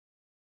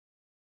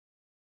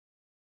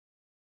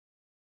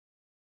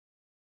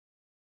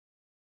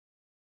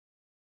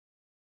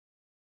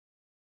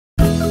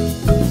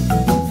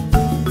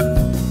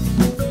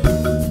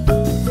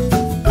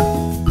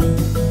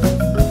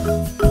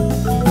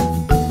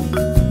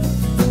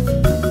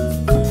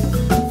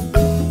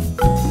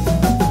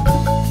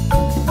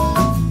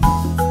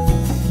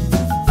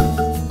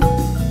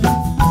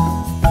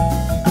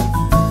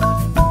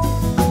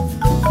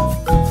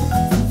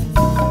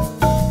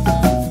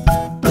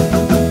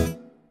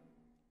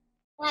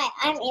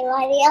I'm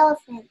Eli the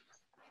elephant.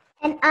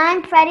 And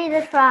I'm Freddie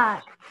the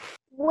frog.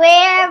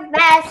 We're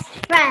best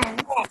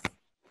friends.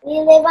 We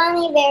live on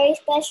a very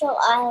special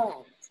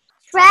island.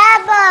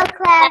 Treble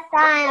Clef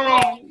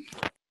Island.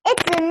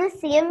 It's in the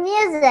Sea of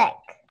Music,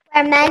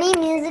 where many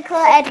musical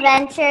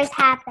adventures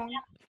happen.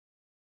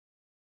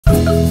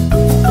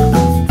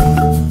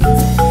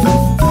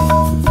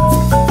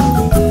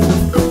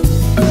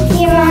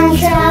 Here on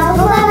Treble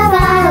Clef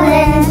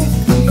Island,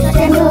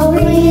 gentle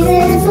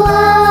breezes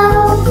blow.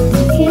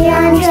 Here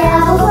on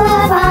Treble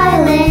Clef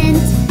Island,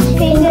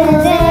 green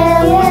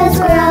azaleas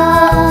grow.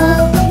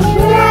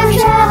 Here on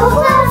Treble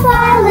Clef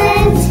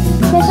Island,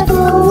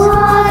 crystal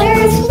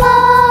waters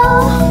flow.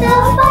 The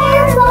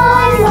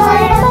fireflies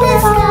light up the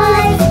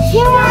sky.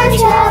 Here on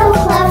Treble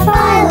Clef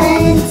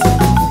Island.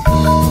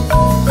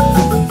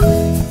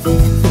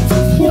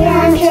 Here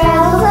on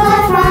Treble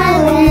Clef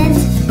Island,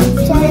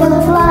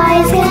 gentle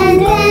flies can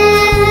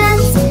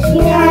dance.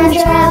 Here on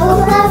Treble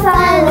Clef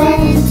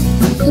Island,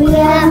 we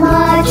have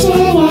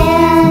marching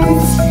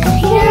hands.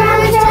 Here on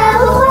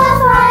Treble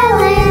Clef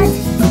Island,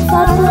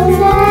 buffaloes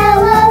and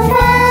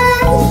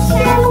elephants,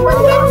 and we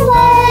can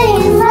play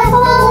and laugh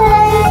all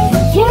day.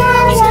 Here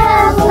on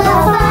Treble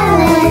Clef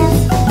Island.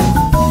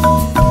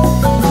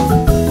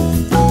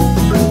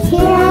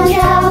 Here on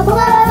Treble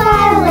Clef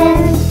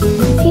Island,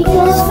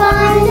 eagles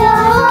find a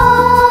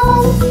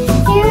home.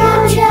 Here on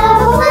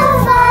Treble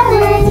Clef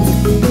Island,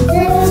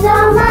 lives the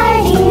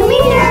mighty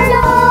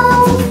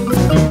Metergnome.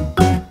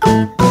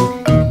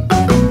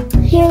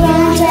 Here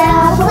on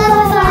Treble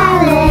Clef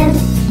Island,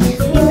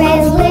 we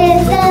race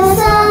with the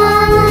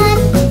sun.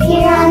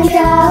 Here on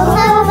Treble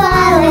Clef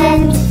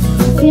Island,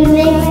 we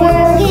make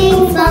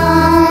working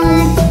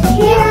fun.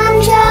 Here on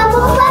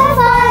Treble Clef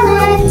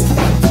Island,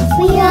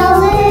 we all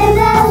live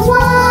as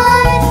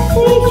one.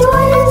 We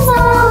join in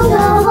song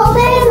the whole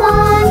day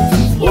long.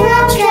 Here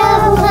on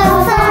Treble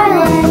Clef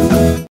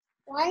Island.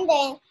 One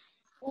day,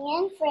 me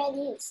and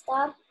Freddie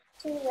stopped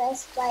to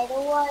rest by the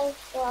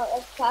waterfall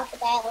of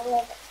Crocodile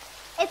River.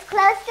 It's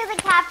close to the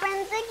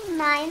Capranzig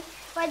mine,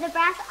 where the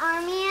brass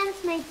army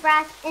ants make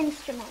brass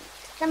instruments.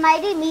 The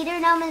mighty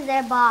Metergnome is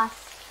their boss.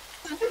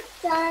 The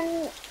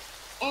sun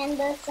and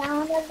the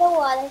sound of the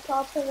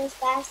waterfall put us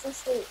fast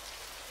asleep.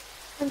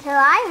 Until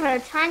I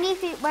heard tiny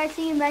feet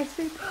marching in my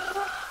sleep.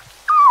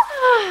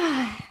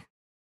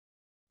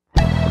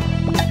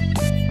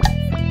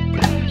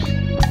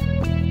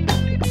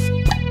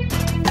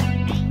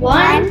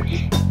 One,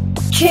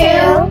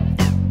 two,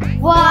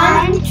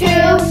 1,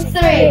 2,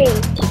 3.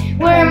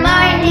 We're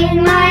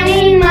mining,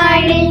 mining,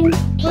 mining.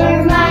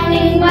 We're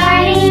mining,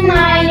 mining,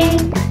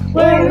 mining.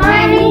 We're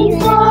mining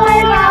for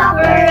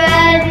copper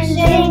and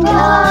zinc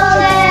all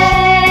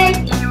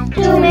day.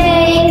 To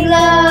make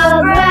the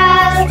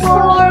brass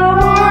for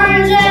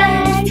horns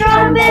and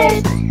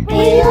trumpets,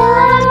 we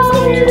love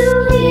to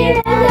hear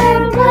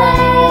them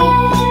play.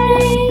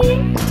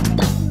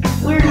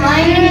 We're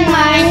mining,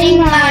 mining,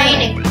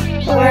 mining.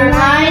 We're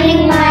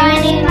mining,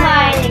 mining,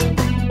 mining.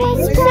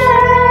 We're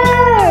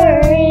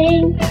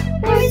stirring,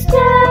 we're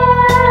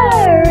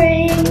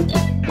stirring.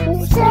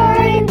 We're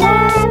stirring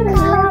that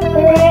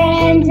copper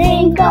and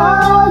zinc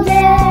all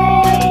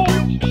day.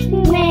 To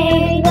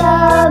make the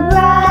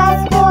brass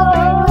for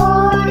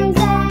horns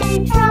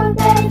and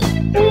trumpets,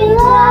 we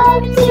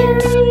love to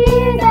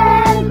hear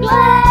them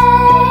play.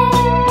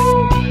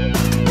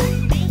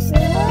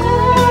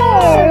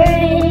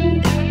 Stirring,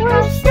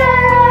 we're stirring.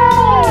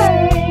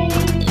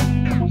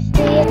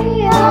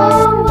 We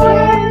all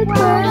work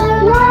for the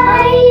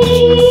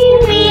mighty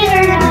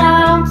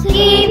Metergnome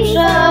keeps a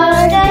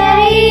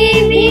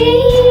steady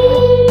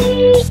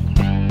beat.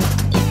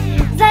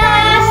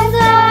 That's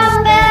the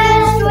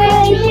best way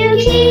to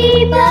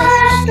keep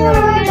us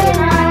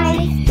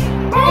organized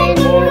and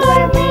move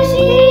our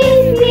busy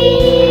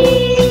feet.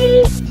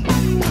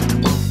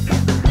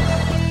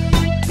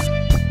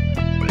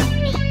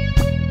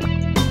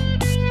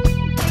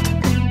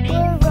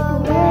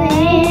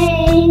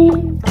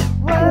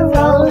 We're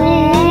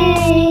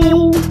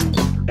rolling,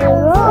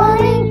 we're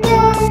rolling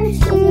down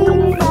to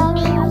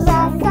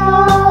us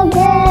all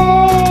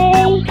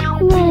day.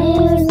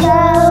 Moves the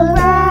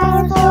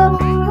brass for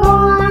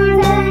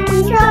horns and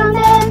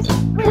trumpets,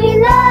 we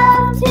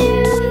love to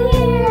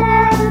hear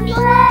them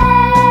play.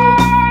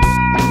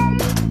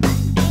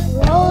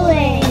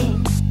 Rolling,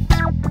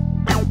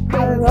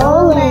 we're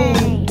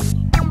rolling,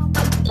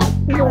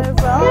 we're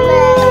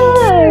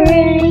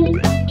rolling,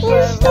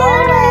 we're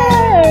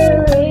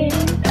stirring.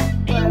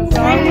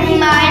 Mining,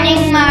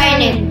 mining,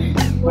 mining.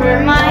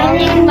 We're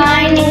mining,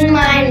 mining,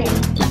 mining.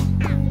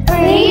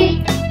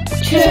 3,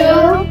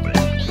 2,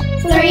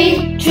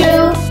 3, 2,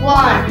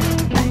 1.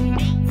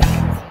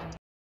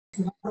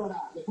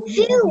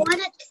 Phew, what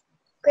a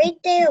great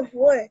day of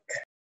work.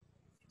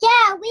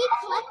 Yeah, we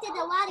collected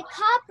a lot of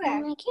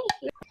copper.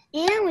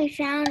 And we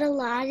found a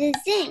lot of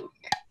zinc.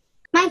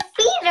 My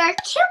feet are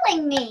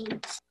killing me.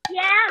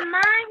 Yeah,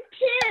 mine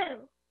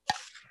too.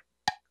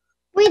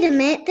 Wait a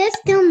minute, they're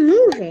still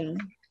moving.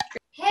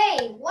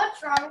 Hey,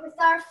 what's wrong with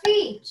our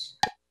feet?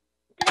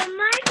 The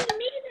mighty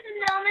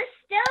Metergnome is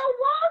still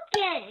walking.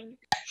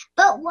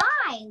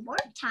 why?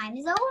 Work time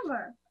is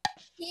over.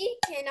 He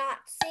cannot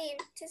seem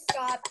to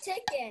stop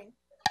ticking.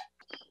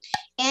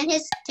 And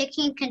his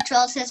ticking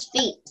controls his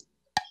feet.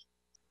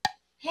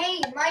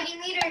 Hey, Mighty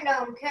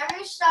Metergnome, can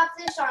we stop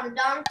this on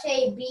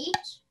Dante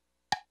Beach?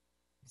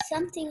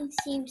 Something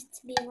seems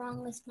to be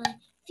wrong with my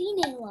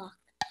feeding lock.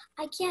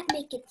 I can't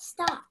make it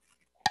stop.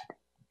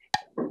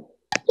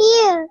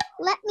 Here,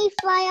 let me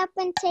fly up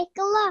and take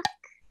a look.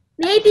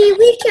 Maybe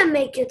we can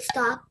make it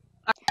stop.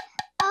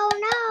 Oh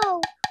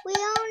no, we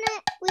only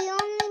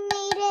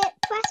made it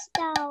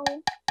presto.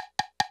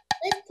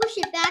 Let's push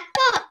it back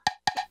up.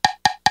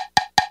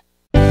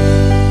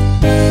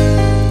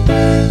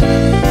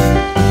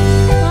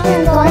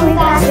 I'm going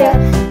faster.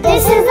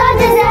 This is a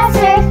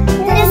disaster.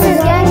 This is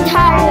getting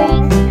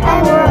tiring,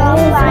 and we're all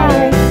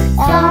firing.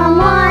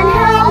 Someone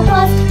help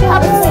us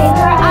save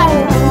our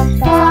island.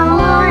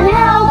 Someone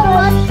help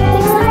us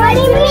fix the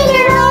mighty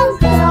Metergnome.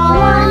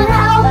 Someone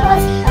help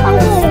us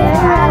save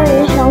our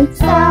island.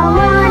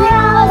 Someone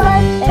help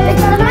us fix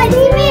the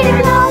mighty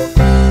Metergnome.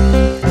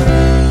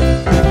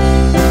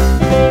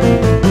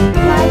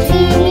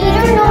 Mighty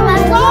Metergnome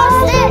has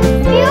lost it.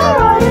 Your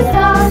road is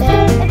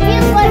exhausted. It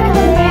feels like a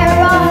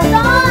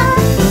marathon.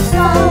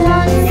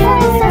 Someone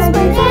says that's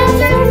my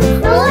answer.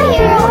 Will a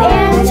hero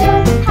answer?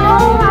 How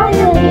high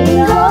will we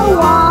go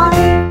on?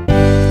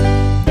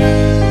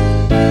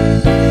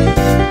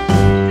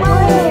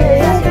 One year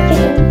is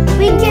ticking.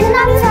 We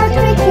cannot stop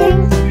ticking.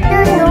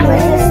 There's no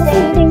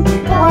resisting.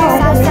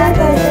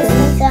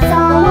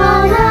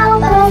 Someone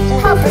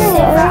help us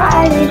save our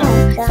island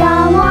home.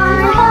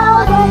 Someone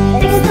help us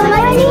fix the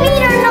mighty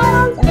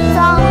Metergnome.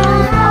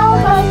 Someone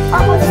help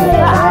us save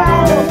our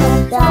island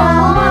home.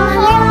 Someone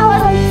help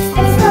us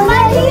fix the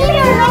mighty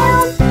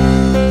Metergnome.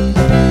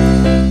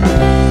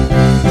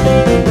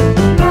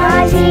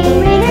 Mighty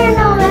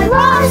Metergnome has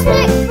lost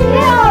it. We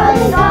are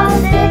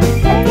exhausted.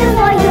 It feels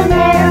like a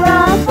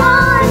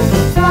marathon.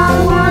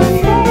 Someone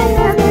says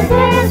that's his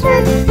answer.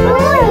 Will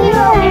a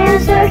hero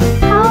answer?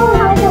 How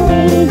high can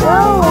we go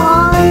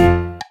on?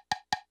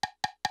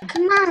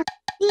 Come on,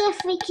 see if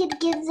we could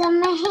give them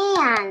a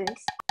hand.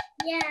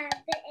 Yeah,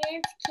 the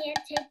ants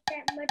can't take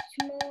that much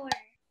more.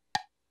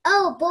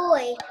 Oh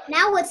boy,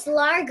 now it's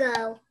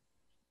Largo.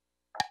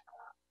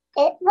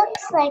 It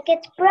looks like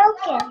it's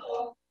broken.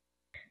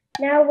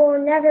 Now we'll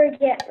never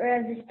get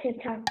rid of this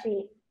tick-tock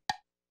beat.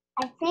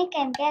 I think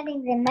I'm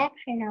getting the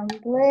metronome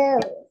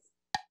blues.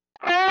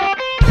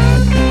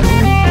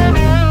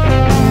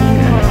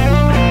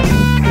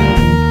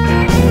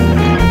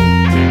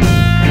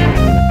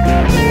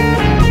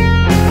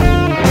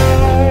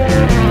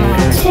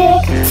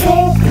 Tick,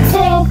 tick,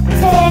 tick,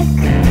 tick.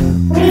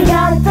 We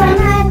got the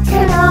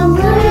metronome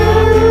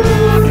blues.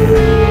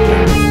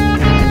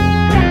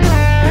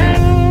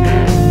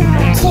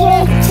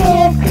 Tick,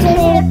 tick,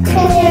 tick,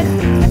 tick.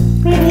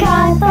 We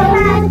got the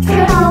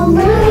metronome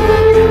blues.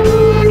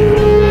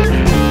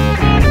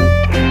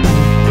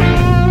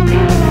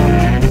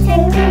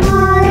 Ticking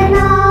on and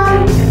on.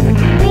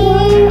 We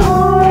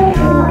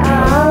over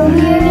our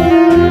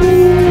views.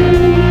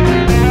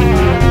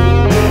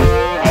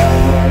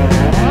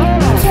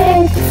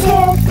 Tick,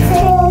 tick,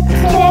 tick,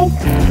 tick.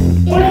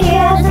 We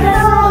have the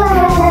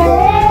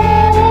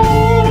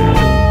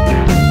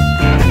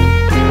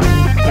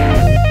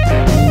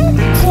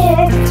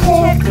tick,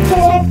 tick,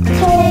 tick,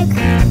 tick.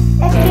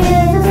 It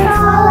gives us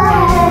all a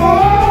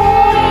headache.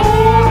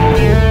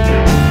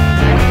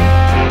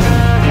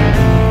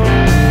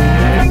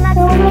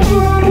 So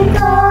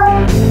mechanical,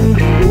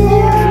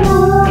 there's no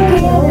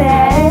good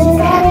as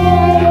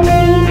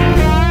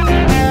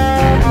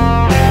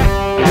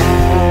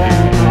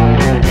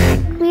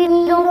we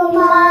don't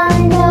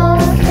mind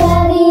those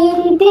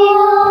steady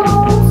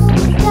bills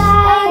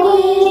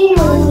guiding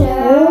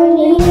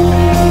underneath.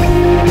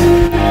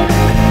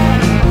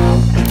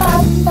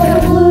 But the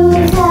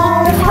blues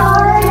have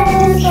heart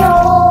and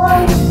soul,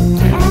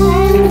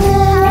 and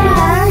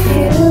have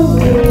to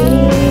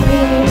breathe.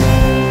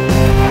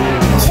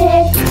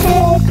 Tick,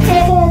 tick,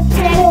 tick,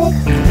 tick.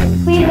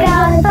 We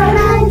got the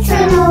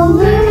metronome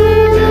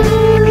blues.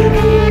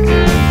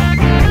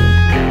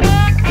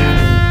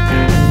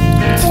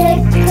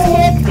 Tick,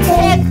 tick,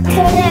 tick,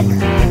 tick.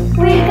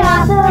 We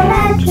got the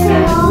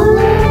metronome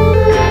blues.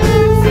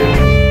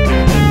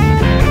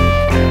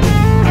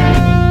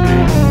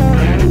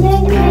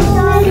 Make me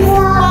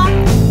stop.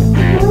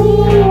 We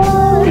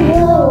are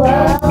your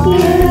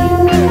abuse.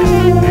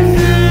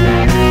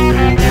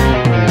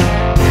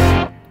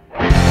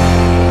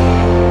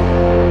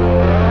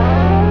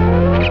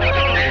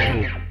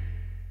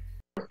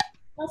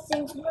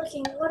 Nothing's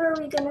working. What are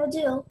we gonna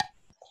do?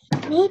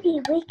 Maybe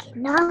we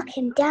can knock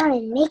him down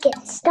and make it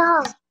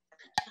stop.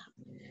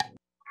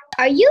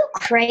 Are you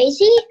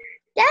crazy?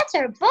 That's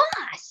our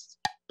boss.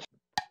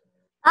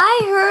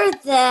 I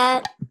heard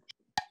that.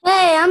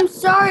 Hey, I'm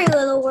sorry,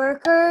 little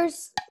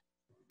workers.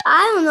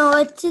 I don't know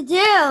what to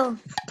do.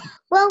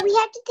 Well, we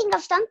have to think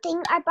of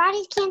something. Our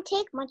bodies can't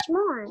take much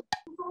more.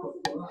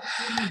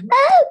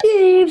 I'm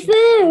getting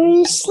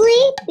very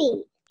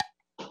sleepy.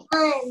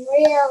 I'm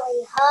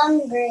really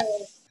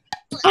hungry.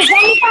 Does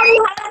anybody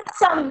have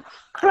some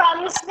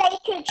crumbs they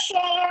could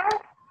share?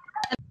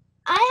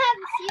 I have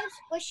a few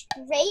squished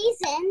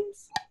raisins.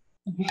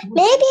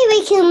 Maybe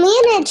we can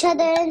lean each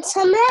other in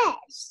some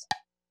eggs.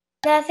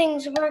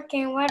 Nothing's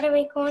working. What are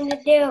we going to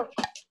do?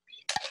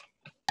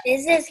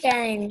 This is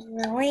getting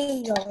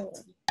illegal.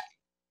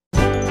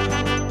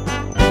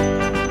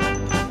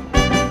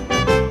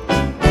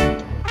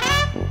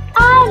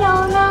 I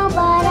don't know,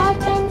 but I've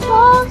been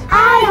told.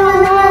 I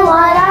don't know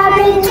what I've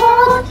been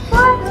told.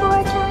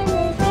 4 times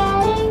is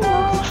getting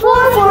old. 4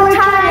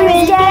 times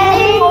is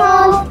getting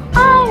old. I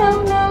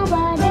don't know,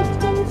 but it's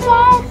been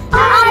said. I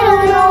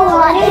don't know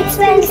what it's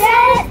been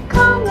said.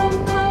 Common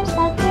time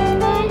stuck in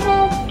my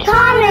head.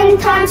 Common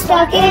time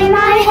stuck in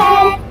my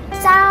head.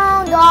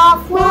 Sound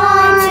off 1,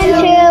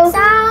 2.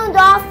 Sound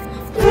off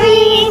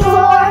 3,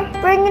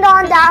 4. Bring it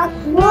on down.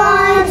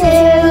 1, 2,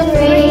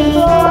 3,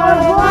 4.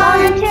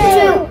 1,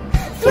 2,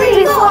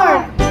 3,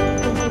 4.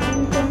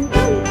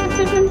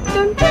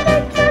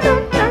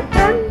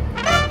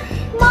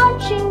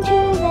 Marching to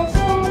the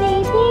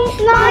steady beat.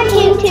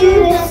 Marching to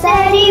the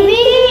steady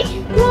beat.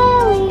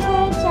 Really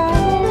hurts our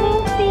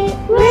little feet.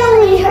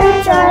 Really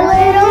hurts our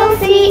little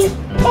feet.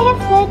 If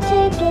the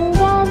ticking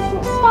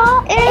doesn't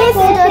stop. If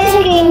the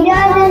ticking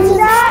doesn't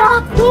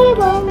stop. We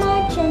will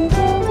march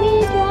until we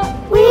drop.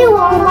 We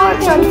will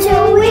march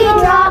until we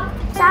drop.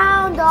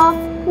 Sound off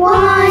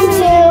 1,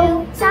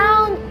 2.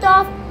 Sound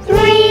off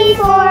 3,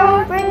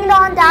 4. Bring it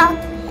on down.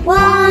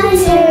 1, 2,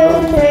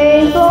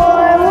 3,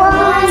 4.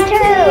 1,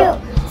 2,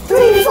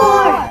 3,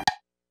 4.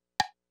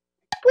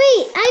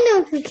 Wait, I know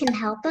who can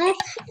help us.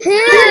 Who?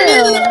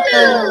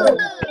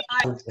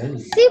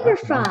 Super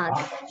Frog.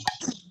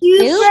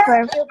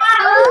 Super Frog.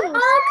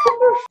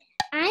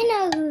 I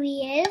know who he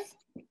is.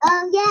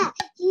 Oh yeah,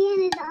 he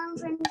and his own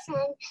friends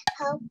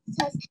helped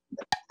us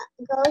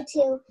go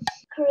to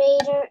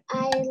Crater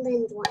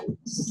Island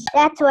once.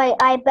 That's why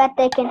I bet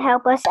they can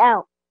help us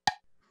out.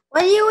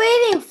 What are you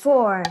waiting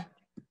for?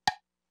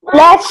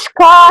 Let's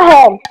call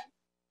him.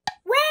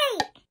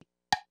 Wait!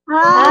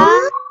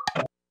 Huh?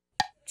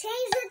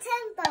 Change the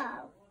tempo.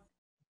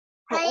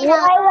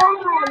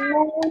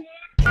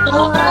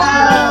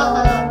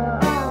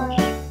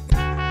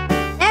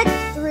 That's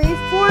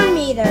 3-4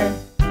 meter.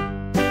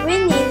 We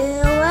need an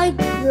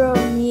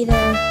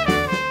electrometer.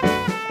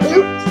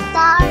 Oops,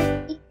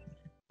 sorry.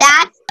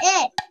 That's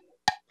it.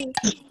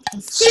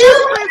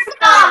 Super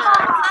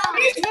Frog.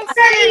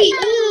 Mr. E.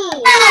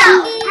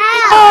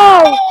 Oh.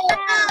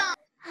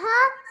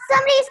 Huh?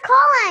 Somebody's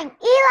calling.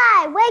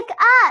 Eli, wake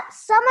up.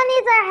 Someone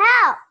needs our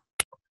help.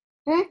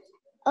 Huh?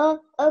 Oh,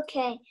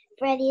 okay.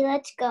 Freddie,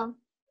 let's go.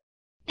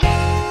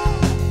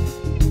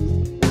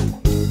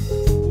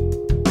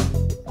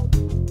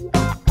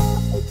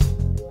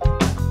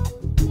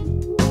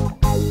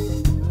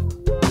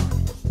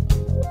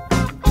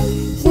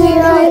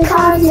 Here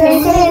comes the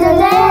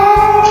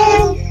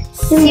day.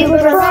 Super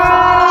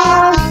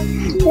Frog.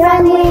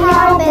 Friendly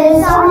help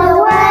is on the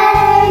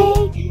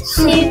way.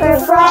 Super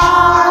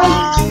Frog.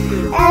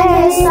 And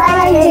his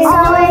light is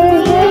always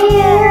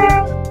here.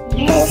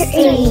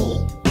 Mr. E.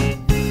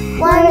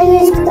 When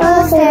he's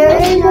close, there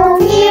is no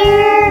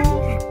fear.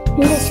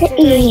 Mr.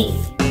 E.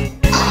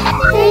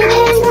 Sing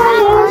his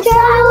travel,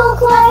 travel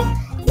quick.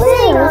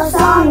 Sing a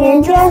song in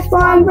just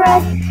one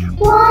breath.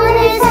 One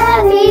is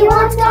heavy,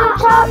 one's got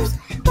tops.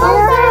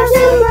 One's our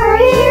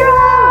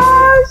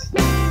superheroes.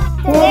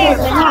 They're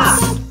the top.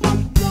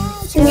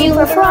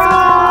 Super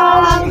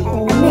Frog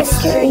and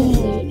Mr. E.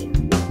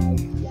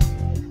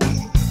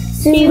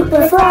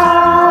 Super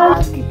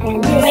Frog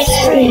and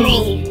Mr. E.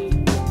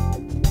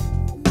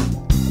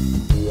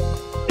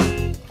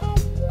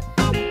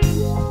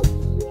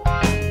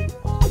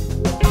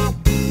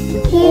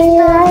 He's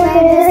the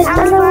greatest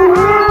animal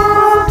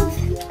now.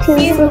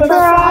 Super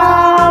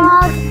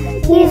Frog.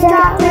 He's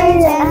got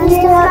legs and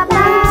he's got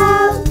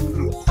mouth.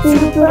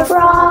 Super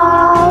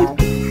Frog.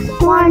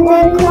 One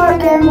big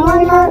fork and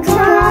one big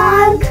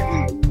trunk.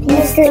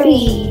 Mr. E.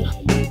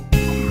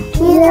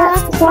 He's got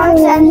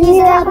sparks and he's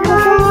got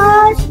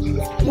paws.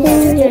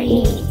 Mr. E.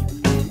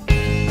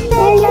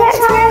 They got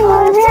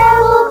travel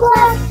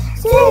class.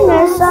 Sing a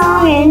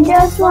song in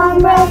just one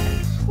breath.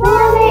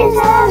 One is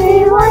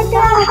heavy, one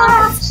got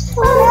hot.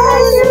 One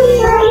are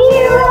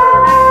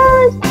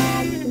superheroes.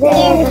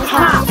 They're the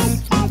tops.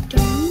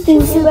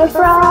 Super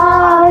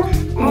Frog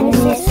and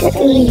Mr.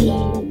 E.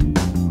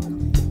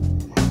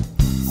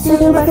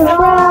 Super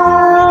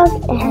Frog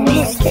and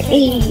Mr. E.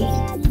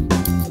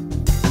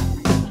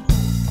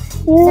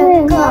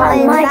 Twinkle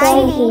and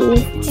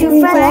Lightning, two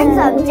friends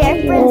of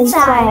different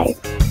size.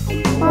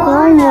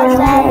 One has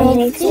an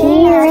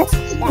experience,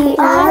 the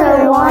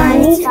other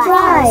one is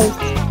flies.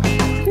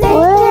 They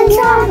can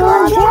travel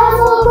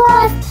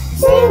fast,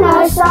 sing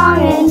our song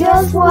in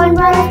just one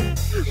breath.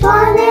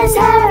 One is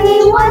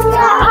heavy, one's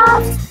got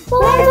hops,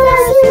 both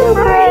are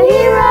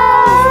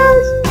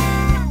superheroes.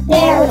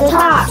 They're the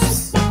tops.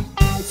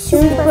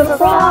 Super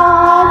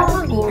Frog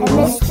and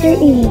Mr.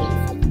 E.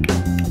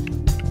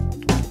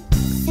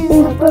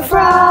 Super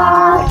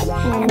Frog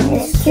and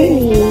Mr. E.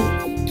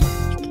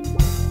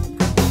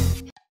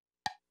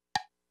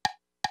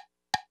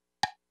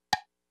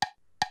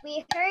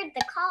 We heard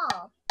the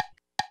call.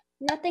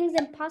 Nothing's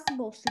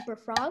impossible, Super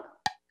Frog.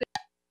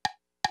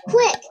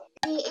 Quick!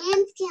 The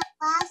ants can't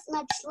last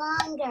much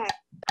longer.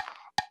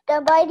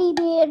 The mighty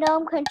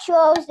Metergnome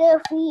controls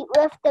their feet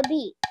with the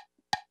beat.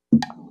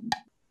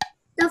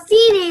 The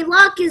feeding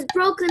lock is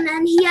broken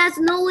and he has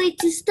no way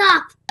to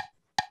stop.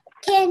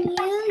 Can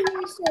you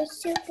use your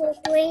super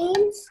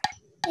brains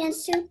and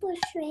super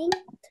strength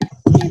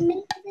to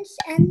make this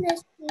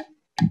endless loop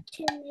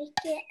to make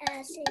it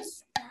as a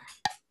stop?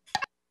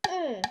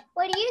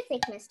 What do you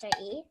think, Mr.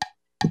 E?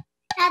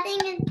 Nothing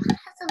is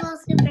possible,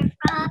 Super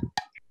Frog.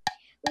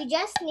 We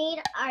just need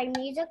our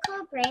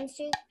musical brains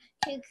to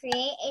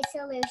create a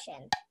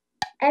solution.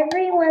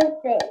 Everyone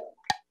think.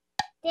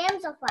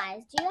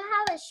 Damselflies, do you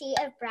have a sheet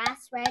of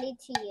brass ready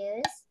to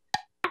use?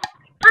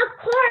 Of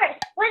course!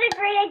 What a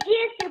great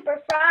idea, Super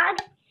Frog!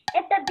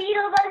 If the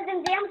beetlebugs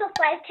and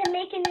damselflies can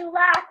make a new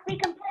lock, we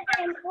can put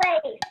it in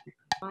place.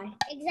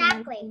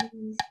 Exactly.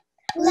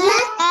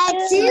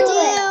 Let's do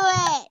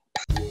it!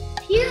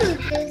 Phew,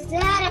 does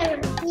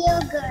that feel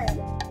good?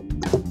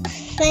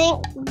 Thank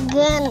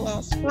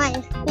goodness, my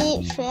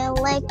feet feel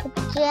like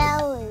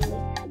jelly.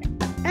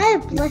 I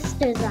have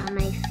blisters on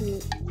my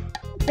feet.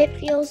 It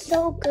feels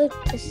so good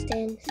to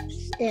stand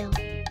still.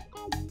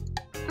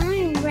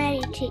 I'm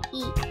ready to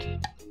eat.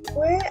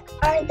 Where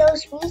are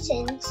those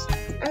raisins?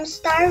 I'm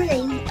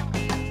starving.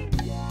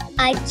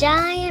 A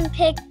giant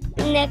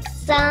picnic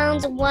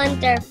sounds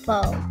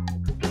wonderful.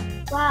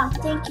 Wow,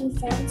 thank you,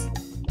 friends.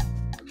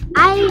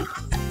 I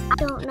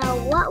don't know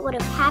what would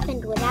have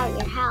happened without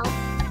your help.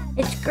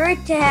 It's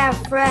great to have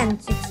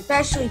friends,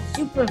 especially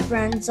super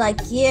friends like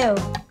you.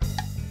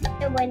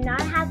 It would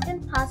not have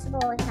been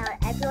possible without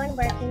everyone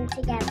working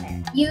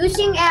together.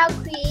 Using our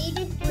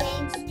creative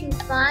brains to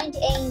find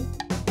a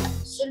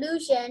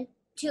solution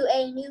to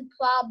a new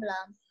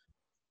problem.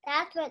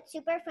 That's what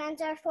super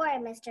friends are for,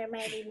 Mr.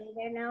 Mighty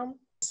Metergnome.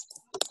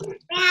 We're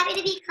happy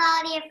to be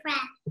called your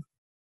friend.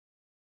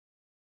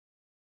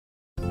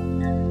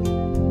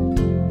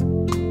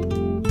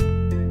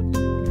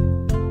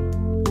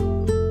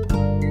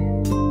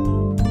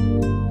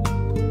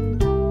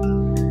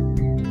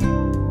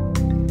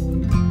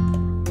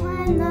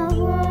 When the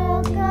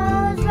world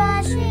goes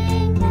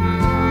rushing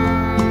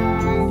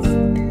past,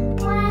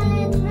 when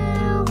it's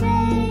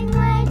moving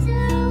way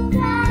too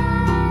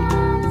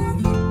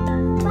fast,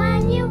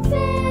 when you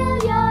feel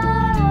you're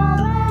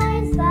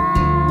always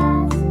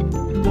fast,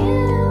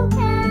 you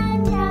can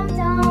count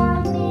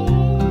on me.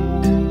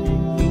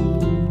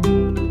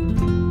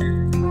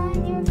 When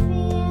you're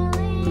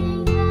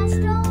feeling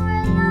lost or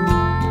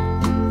alone,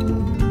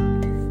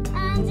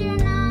 and you're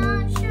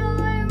not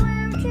sure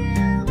where to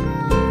go,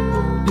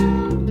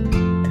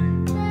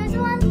 there's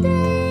one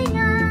thing I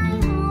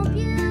hope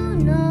you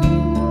know.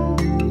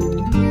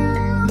 You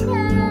can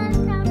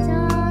count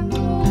on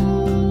me.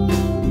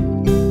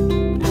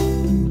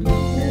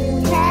 You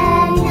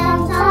can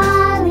count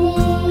on me.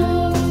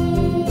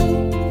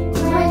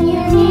 When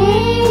you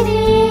need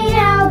me,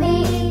 I'll be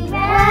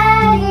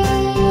ready.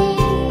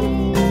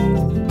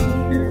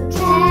 You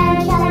can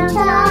count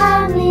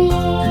on me.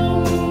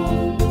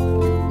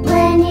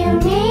 When you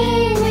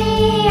need me,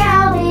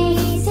 I'll be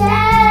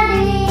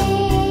steady.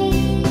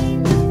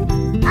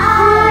 I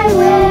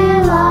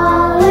will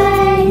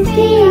always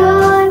be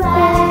your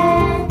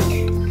friend.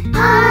 I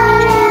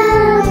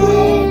am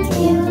with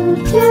you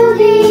to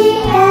the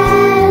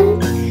end.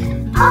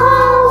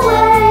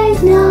 Always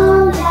know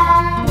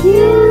that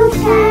you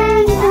can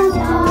count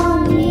on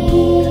me.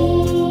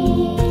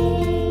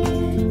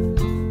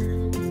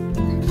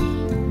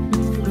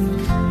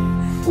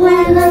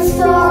 When the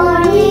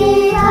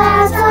stormy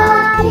clouds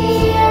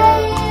appear,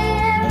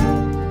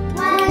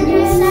 when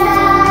you're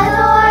sad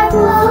or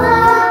full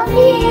of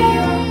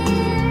fear,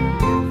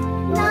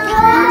 know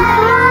that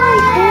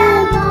I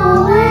am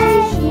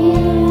always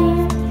here.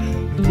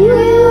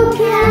 You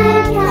can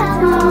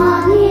count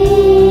on me.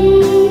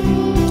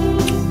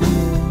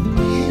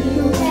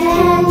 You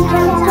can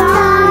count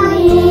on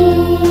me.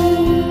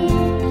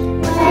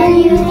 When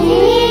you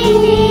need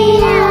me,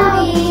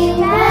 I'll be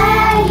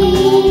ready.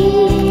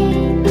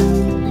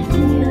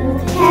 You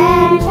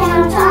can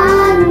count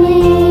on me.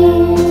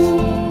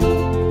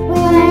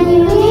 When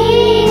you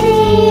need me,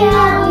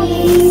 I'll be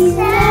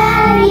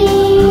steady.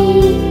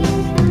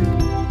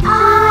 I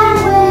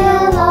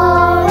will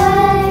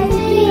always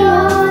be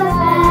your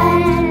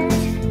friend.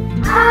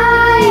 I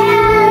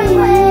am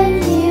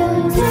with you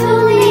till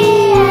the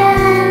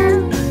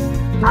end.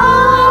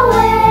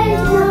 Always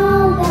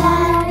know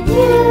that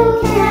you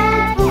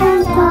can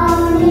count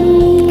on me.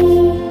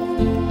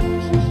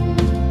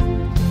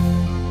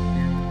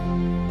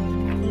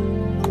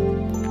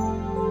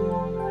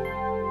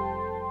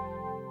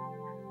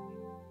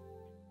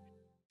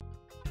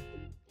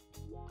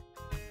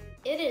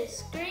 It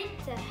is great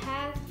to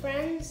have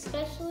friends,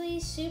 especially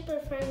super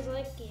friends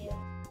like you.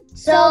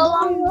 So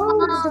long,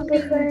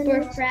 super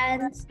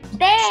friends.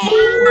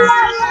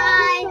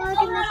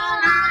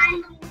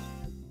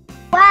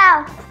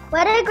 Wow,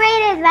 what a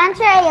great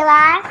adventure,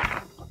 Eli.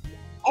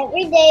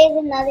 Every day is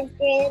another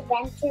great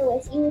adventure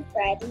with you,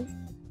 Freddie.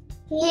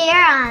 here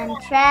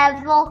on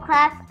Travel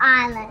Craft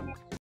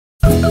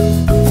Island.